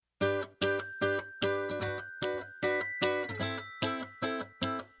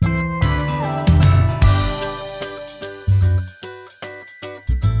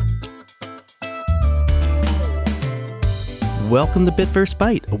Welcome to Bitverse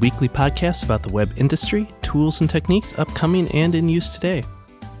Byte, a weekly podcast about the web industry, tools and techniques upcoming and in use today.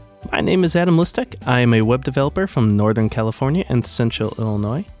 My name is Adam Listek. I am a web developer from Northern California and Central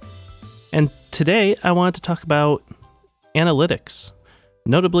Illinois. And today I wanted to talk about analytics,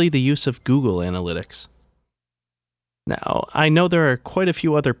 notably the use of Google Analytics. Now, I know there are quite a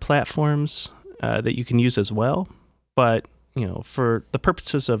few other platforms that you can use as well, but for the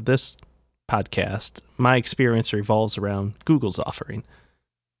purposes of this podcast, my experience revolves around Google's offering.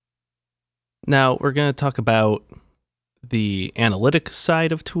 Now, we're going to talk about the analytics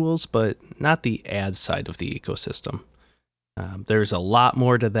side of tools, but not the ad side of the ecosystem. There's a lot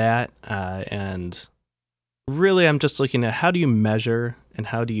more to that, and really I'm just looking at how do you measure and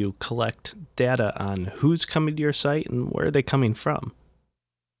how do you collect data on who's coming to your site and where are they coming from.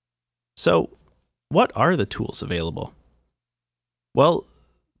 So, what are the tools available? Well,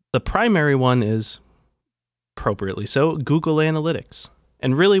 the primary one is, appropriately so, Google Analytics.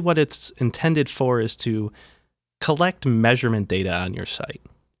 And really what it's intended for is to collect measurement data on your site.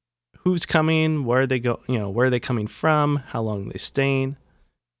 Who's coming, where are they where are they coming from, how long are they staying.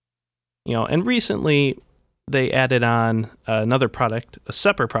 And recently they added on another product, a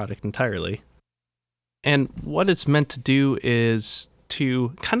separate product entirely. And what it's meant to do is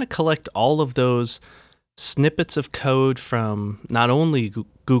to kind of collect all of those snippets of code from not only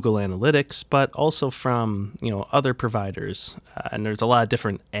Google Analytics, but also from other providers. And there's a lot of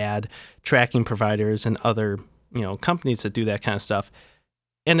different ad tracking providers and other companies that do that kind of stuff.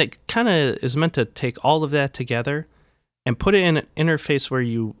 And it kind of is meant to take all of that together and put it in an interface where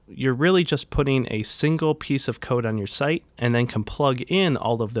you're really just putting a single piece of code on your site and then can plug in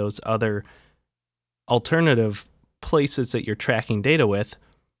all of those other alternative places that you're tracking data with,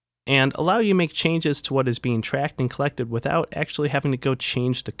 and allow you to make changes to what is being tracked and collected without actually having to go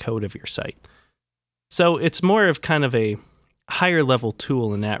change the code of your site. So it's more of kind of a higher level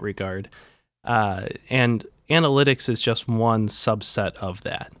tool in that regard. And analytics is just one subset of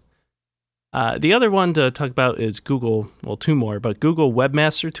that. The other one to talk about is Google, well, two more, but Google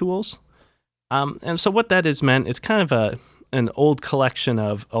Webmaster Tools. And so what that is meant, it's kind of an old collection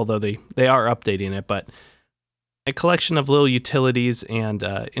of, although they are updating it, but a collection of little utilities and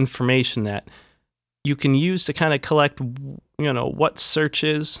information that you can use to kind of collect, what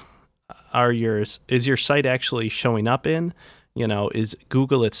searches is your site actually showing up in? Is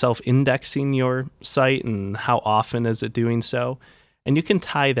Google itself indexing your site, and how often is it doing so? And you can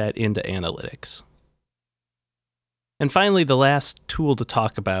tie that into analytics. And finally, the last tool to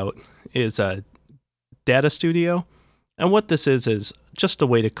talk about is Data Studio. And what this is just a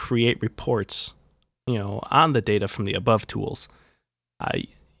way to create reports on the data from the above tools.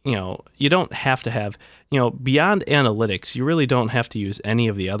 You don't have to have, beyond analytics, you really don't have to use any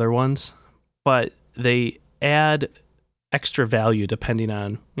of the other ones, but they add extra value depending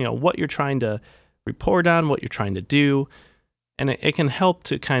on, what you're trying to report on, what you're trying to do, and it can help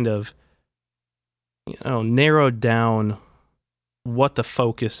to kind of, narrow down what the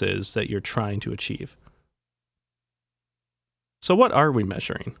focus is that you're trying to achieve. So what are we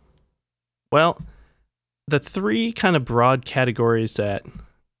measuring? Well, the three kind of broad categories that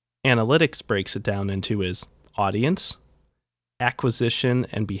analytics breaks it down into is audience, acquisition,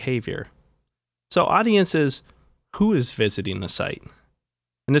 and behavior. So audience is who is visiting the site.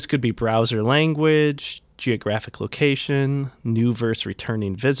 And this could be browser language, geographic location, new versus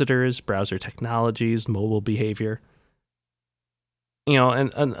returning visitors, browser technologies, mobile behavior.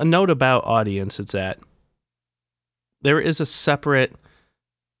 And a note about audience is that there is a separate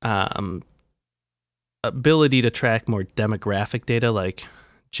ability to track more demographic data like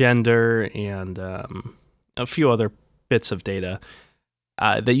gender and a few other bits of data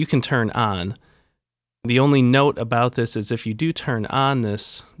that you can turn on. The only note about this is if you do turn on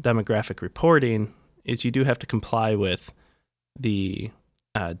this demographic reporting, is you do have to comply with the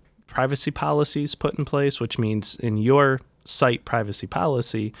privacy policies put in place, which means in your site privacy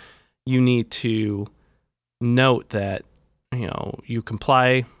policy, you need to note that you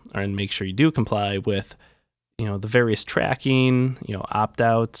comply, and make sure you do comply with the various tracking,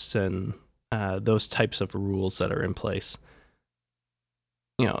 opt-outs, and those types of rules that are in place.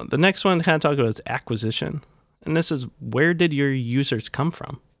 The next one to kind of talk about is acquisition, and this is where did your users come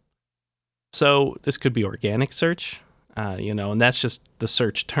from? So this could be organic search, and that's just the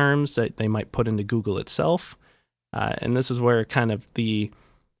search terms that they might put into Google itself, and this is where kind of the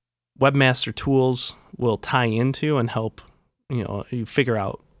Webmaster Tools will tie into and help you figure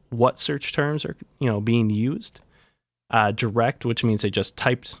out what search terms are being used. Direct, which means they just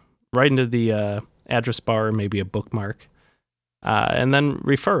typed right into the address bar, maybe a bookmark. And then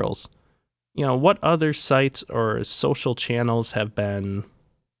referrals, What other sites or social channels have been,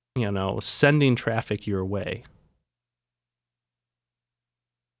 sending traffic your way?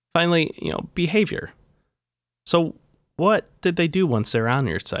 Finally, behavior. So what did they do once they're on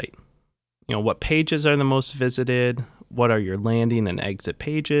your site? What pages are the most visited? What are your landing and exit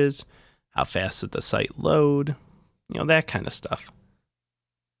pages? How fast did the site load? That kind of stuff.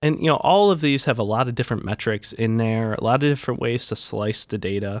 And, all of these have a lot of different metrics in there, a lot of different ways to slice the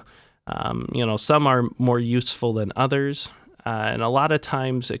data. Some are more useful than others. And a lot of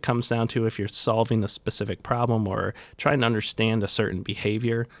times it comes down to if you're solving a specific problem or trying to understand a certain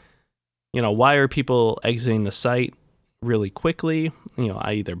behavior. Why are people exiting the site really quickly?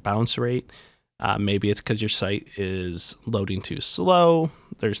 I.e. their bounce rate. Maybe it's because your site is loading too slow.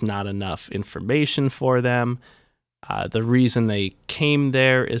 There's not enough information for them. The reason they came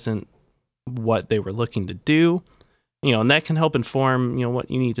there isn't what they were looking to do. And that can help inform, what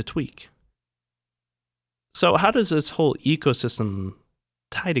you need to tweak. So how does this whole ecosystem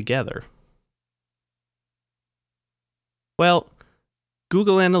tie together? Well,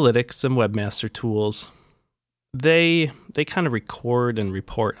 Google Analytics and Webmaster Tools, they kind of record and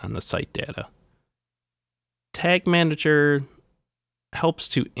report on the site data. Tag Manager helps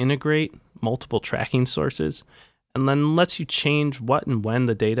to integrate multiple tracking sources and then lets you change what and when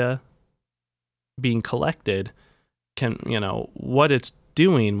the data being collected can, what it's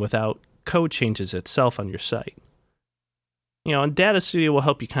doing without code changes itself on your site. And Data Studio will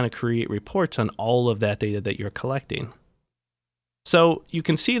help you kind of create reports on all of that data that you're collecting. So you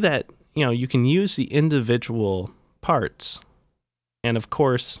can see that, you can use the individual parts. And of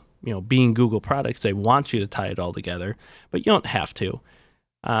course, being Google products, they want you to tie it all together, but you don't have to.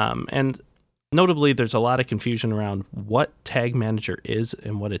 And notably, there's a lot of confusion around what Tag Manager is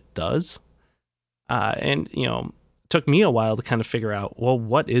and what it does. And it took me a while to kind of figure out, well,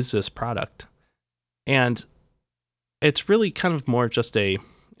 what is this product? And it's really kind of more just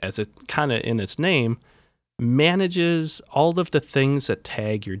as it kind of in its name, manages all of the things that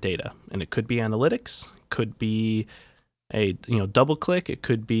tag your data. And it could be analytics, could be a DoubleClick, it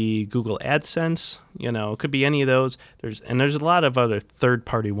could be Google AdSense, it could be any of those. There's a lot of other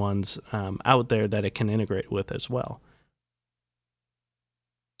third-party ones out there that it can integrate with as well.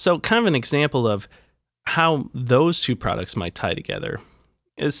 So kind of an example of how those two products might tie together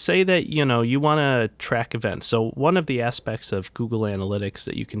is say that, you want to track events. So one of the aspects of Google Analytics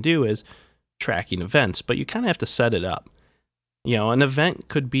that you can do is tracking events, but you kind of have to set it up. An event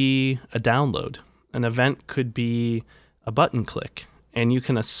could be a download. An event could be a button click, and you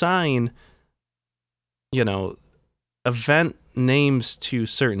can assign, event names to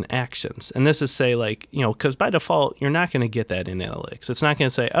certain actions. And this is say like, because by default, you're not going to get that in analytics. It's not going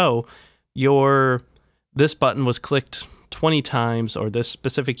to say, oh, this button was clicked 20 times, or this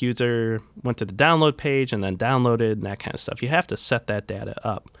specific user went to the download page and then downloaded and that kind of stuff. You have to set that data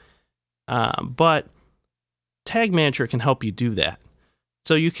up. But Tag Manager can help you do that.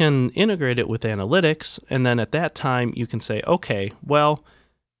 So you can integrate it with analytics, and then at that time you can say, okay, well,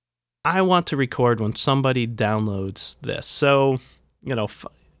 I want to record when somebody downloads this. So,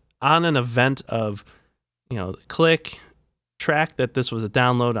 on an event of, click, track that this was a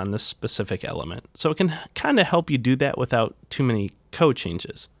download on this specific element. So it can kind of help you do that without too many code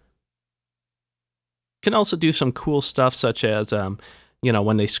changes. It can also do some cool stuff such as,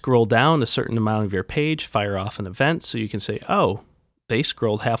 when they scroll down a certain amount of your page, fire off an event. So you can say, oh, they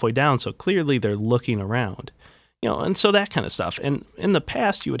scrolled halfway down, so clearly they're looking around. And so that kind of stuff. And in the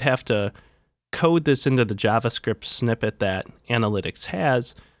past, you would have to code this into the JavaScript snippet that Analytics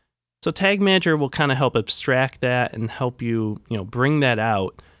has. So Tag Manager will kind of help abstract that and help you, bring that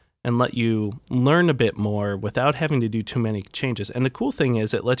out and let you learn a bit more without having to do too many changes. And the cool thing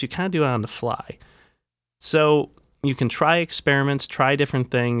is it lets you kind of do it on the fly. So you can try experiments, try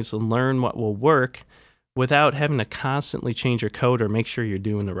different things, and learn what will work without having to constantly change your code or make sure you're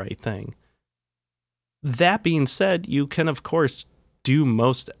doing the right thing. That being said, you can, of course, do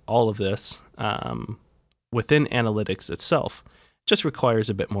most all of this within analytics itself. It just requires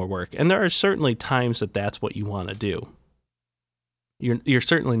a bit more work. And there are certainly times that that's what you want to do. You're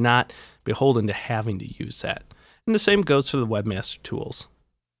certainly not beholden to having to use that. And the same goes for the Webmaster Tools.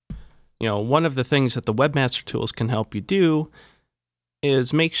 One of the things that the Webmaster Tools can help you do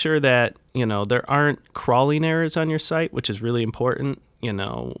is make sure that, there aren't crawling errors on your site, which is really important.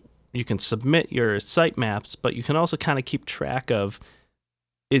 You can submit your sitemaps, but you can also kind of keep track of,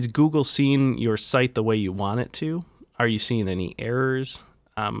 is Google seeing your site the way you want it to? Are you seeing any errors?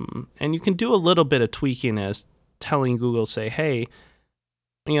 And you can do a little bit of tweaking as telling Google, say, hey,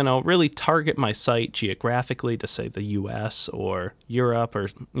 really target my site geographically to say the US or Europe or,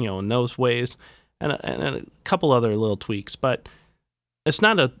 in those ways, and a couple other little tweaks. But it's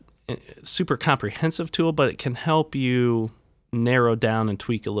not a super comprehensive tool, but it can help you narrow down and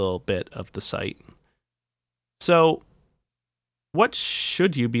tweak a little bit of the site. So, what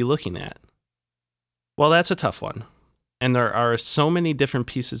should you be looking at? Well, that's a tough one. And there are so many different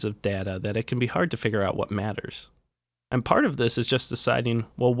pieces of data that it can be hard to figure out what matters. And part of this is just deciding,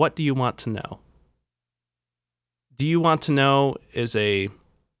 well, what do you want to know? Do you want to know, is a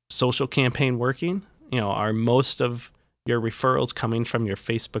social campaign working? Are most of your referrals coming from your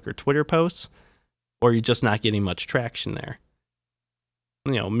Facebook or Twitter posts? Or are you just not getting much traction there?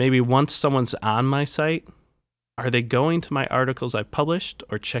 Maybe once someone's on my site, are they going to my articles I've published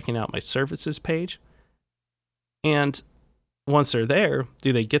or checking out my services page? And once they're there,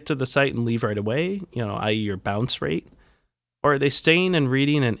 do they get to the site and leave right away, i.e. your bounce rate? Or are they staying and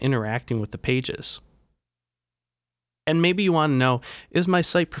reading and interacting with the pages? And maybe you want to know, is my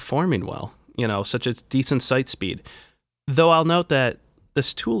site performing well, such as decent site speed? Though I'll note that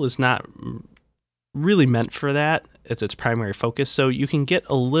this tool is not really meant for that as its primary focus, so you can get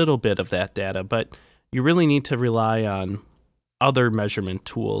a little bit of that data, but you really need to rely on other measurement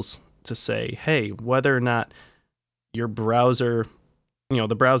tools to say, hey, whether or not your browser,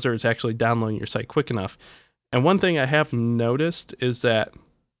 the browser is actually downloading your site quick enough. And one thing I have noticed is that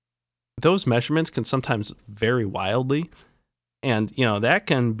those measurements can sometimes vary wildly. And, that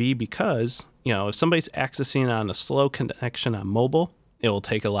can be because, if somebody's accessing on a slow connection on mobile, it will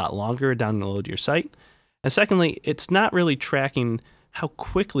take a lot longer to download your site. And secondly, it's not really tracking how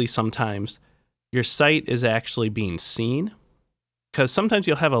quickly sometimes your site is actually being seen. Because sometimes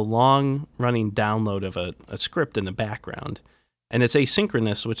you'll have a long running download of a script in the background. And it's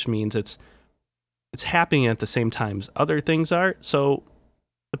asynchronous, which means it's happening at the same time as other things are. So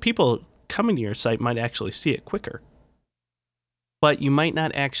the people coming to your site might actually see it quicker. But you might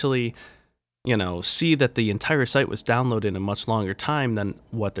not actually, see that the entire site was downloaded in a much longer time than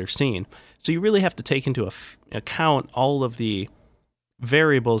what they're seeing. So you really have to take into account all of the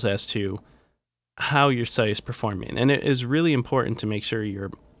variables as to how your site is performing. And it is really important to make sure your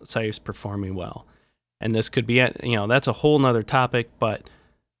site is performing well. And this could be, that's a whole nother topic, but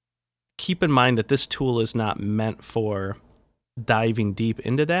keep in mind that this tool is not meant for diving deep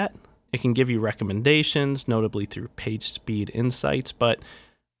into that. It can give you recommendations, notably through page speed insights, but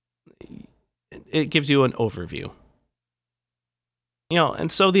it gives you an overview.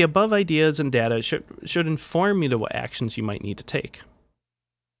 And so the above ideas and data should inform you to what actions you might need to take.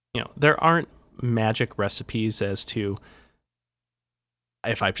 There aren't magic recipes as to,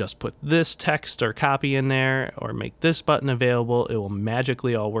 if I just put this text or copy in there or make this button available, it will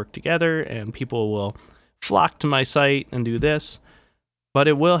magically all work together and people will flock to my site and do this. But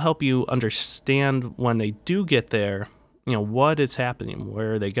it will help you understand when they do get there, what is happening,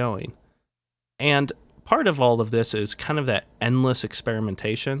 where are they going? And part of all of this is kind of that endless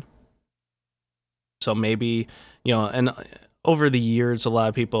experimentation. So maybe, and over the years, a lot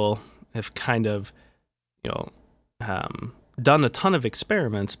of people have kind of, done a ton of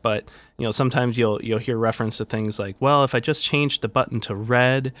experiments, but sometimes you'll hear reference to things like, well, if I just changed the button to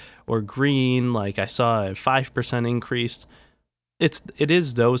red or green, like I saw a 5% increase. It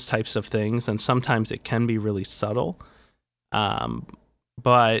is those types of things, and sometimes it can be really subtle.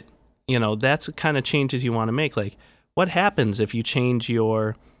 But that's the kind of changes you want to make. Like, what happens if you change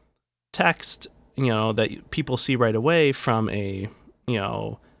your text, that people see right away from a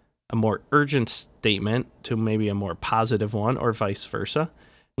more urgent statement to maybe a more positive one, or vice versa?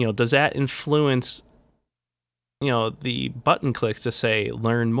 Does that influence, the button clicks to say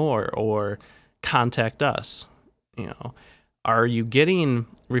learn more or contact us? Are you getting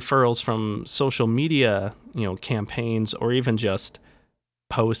referrals from social media, campaigns, or even just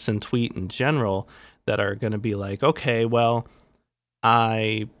posts and tweet in general that are going to be like, okay, well,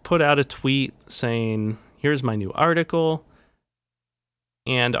 I put out a tweet saying, here's my new article.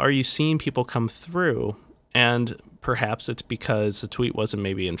 And are you seeing people come through? And perhaps it's because the tweet wasn't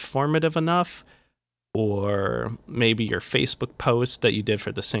maybe informative enough, or maybe your Facebook post that you did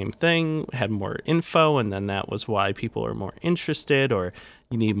for the same thing had more info, and then that was why people are more interested, or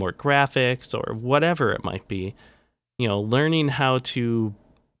you need more graphics, or whatever it might be. Learning how to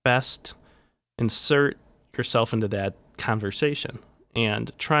best insert yourself into that conversation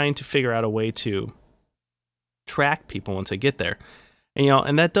and trying to figure out a way to track people once they get there.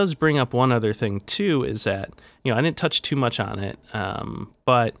 And that does bring up one other thing too, is that, I didn't touch too much on it,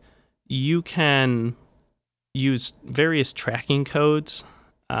 but you can use various tracking codes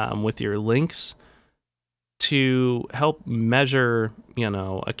with your links to help measure,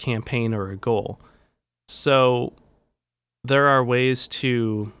 a campaign or a goal. So there are ways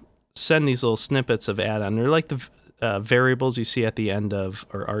to send these little snippets of add-on. They're like the variables you see at the end of,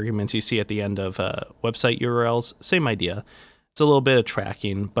 or arguments you see at the end of website URLs. Same idea. It's a little bit of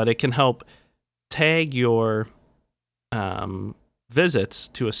tracking, but it can help tag your visits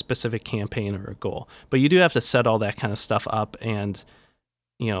to a specific campaign or a goal. But you do have to set all that kind of stuff up and,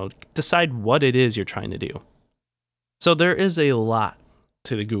 decide what it is you're trying to do. So there is a lot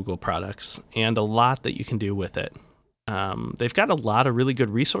to the Google products and a lot that you can do with it. They've got a lot of really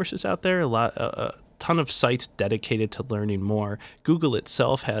good resources out there, a ton of sites dedicated to learning more. Google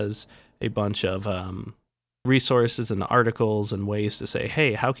itself has a bunch of resources and articles and ways to say,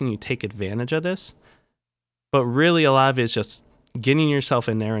 hey, how can you take advantage of this? But really a lot of it is just getting yourself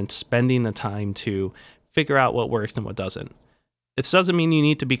in there and spending the time to figure out what works and what doesn't. It doesn't mean you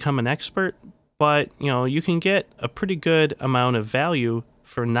need to become an expert, but you can get a pretty good amount of value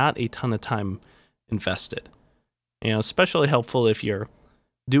for not a ton of time invested. Especially helpful if you're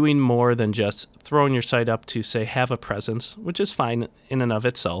doing more than just throwing your site up to, say, have a presence, which is fine in and of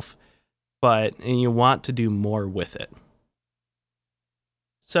itself, and you want to do more with it.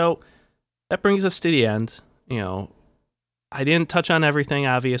 So that brings us to the end. I didn't touch on everything,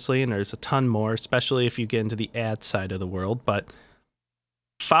 obviously, and there's a ton more, especially if you get into the ad side of the world. But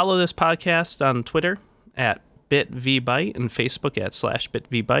follow this podcast on Twitter at bitvbyte and Facebook at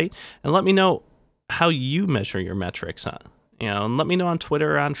 /bitvbyte, and let me know how you measure your metrics on. And let me know on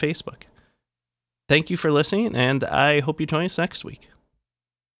Twitter or on Facebook. Thank you for listening, and I hope you join us next week.